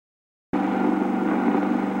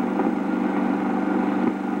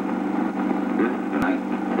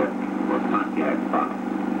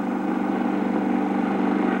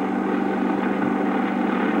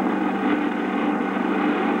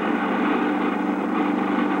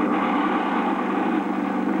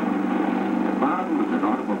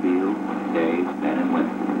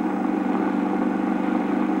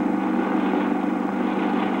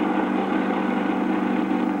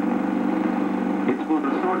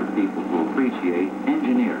for people who appreciate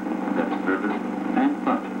engineering, that's purpose, and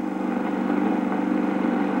function.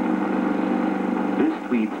 This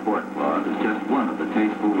tweed sport cloth is just one of the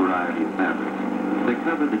tasteful variety of fabrics that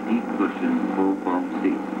cover the deep cushioned, full foam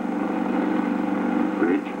seats.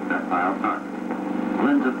 Rich, sapphire carpet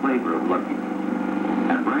lends a flavor of luxury,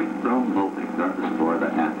 and bright chrome moldings underscore the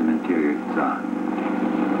handsome interior design.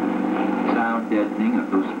 Sound-deadening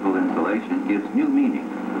acoustical insulation gives new meaning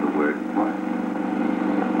to the word quiet.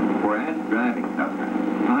 For added driving comfort,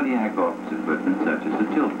 Pontiac offers equipment such as the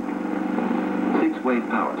tilt wheel, 6-way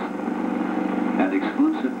power system, and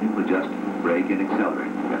exclusive new adjustable brake and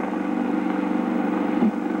accelerator pedals.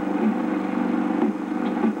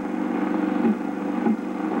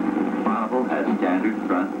 Bonneville has standard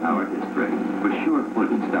front power disc brakes for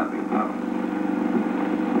sure-footed stopping power.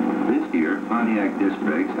 This year, Pontiac disc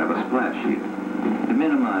brakes have a splash shield to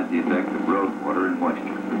minimize the effect of road water and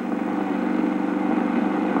moisture.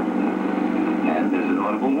 And there's an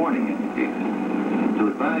audible warning indicator to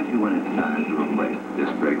advise you when it's time to replace the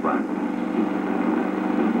disc brake liner.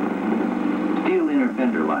 Steel inner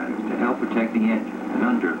fender liners to help protect the engine and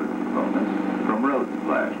underfoot components from road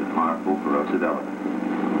splash and harmful corrosive elements.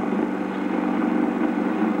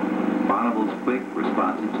 Bonneville's quick,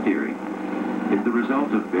 responsive steering is the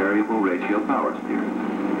result of variable ratio power steering.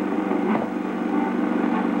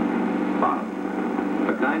 Bonneville,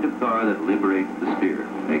 a kind of car that liberates the spirit,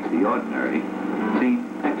 makes the ordinary seem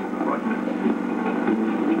extraordinary.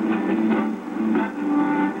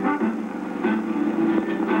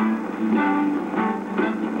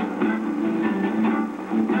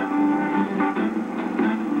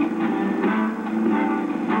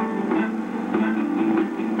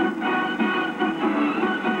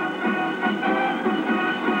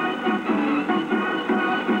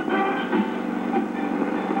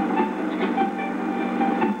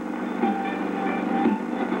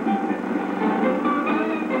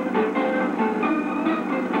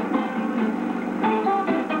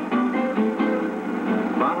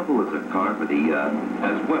 Is a car for the young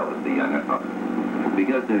as well as the young at heart,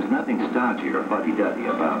 because there's nothing stodgy or fuddy-duddy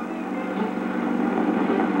about it.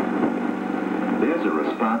 There's a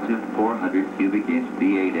responsive 400 cubic inch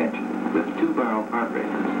V8 engine with 2-barrel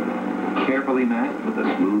carburetors, carefully matched with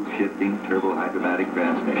a smooth shifting turbo-hydromatic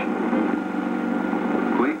transmission.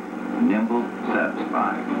 Quick, nimble,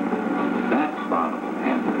 satisfying. That's Bonneville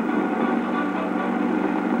handling.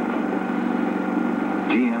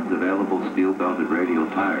 GM's available steel-belted radial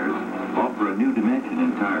tires offer a new dimension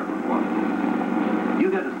in tire performance.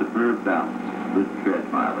 You get a superb balance, good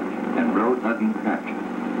tread mileage, and road-hugging traction.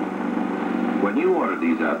 When you order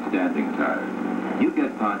these outstanding tires, you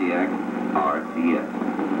get Pontiac RTS,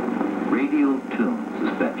 Radial Tune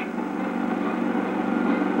Suspension.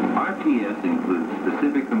 RTS includes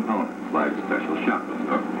specific components like special shock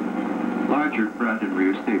absorbers, larger front and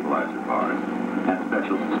rear stabilizer bars, and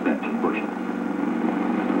special suspension bushings.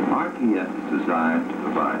 RTS is designed to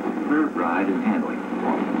provide superb ride and handling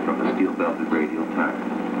performance from the steel-belted radial tire.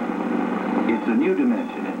 It's a new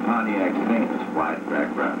dimension in Pontiac's famous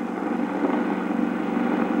wide-track run.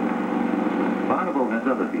 Bonneville has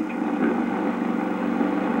other features, too.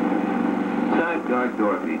 Side guard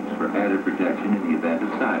door beams for added protection in the event of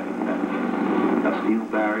side impact. A steel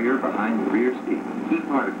barrier behind the rear seat to keep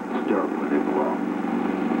particles stowed where they belong.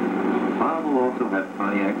 Bonneville also has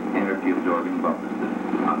Pontiac's energy-absorbing bumper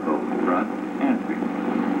system on both the front and rear.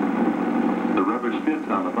 The rubber strips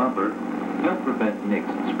on the bumper help prevent nicks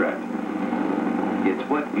and scratches. It's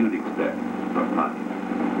what you'd expect from Pontiac.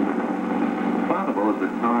 Bonneville is a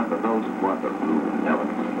car for those who want the room and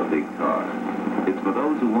elegance of a big car. It's for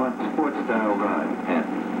those who want sport-style ride and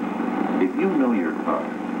handling. If you know your car,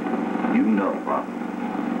 you know Bonneville.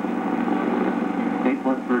 Take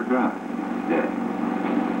one for a drive today.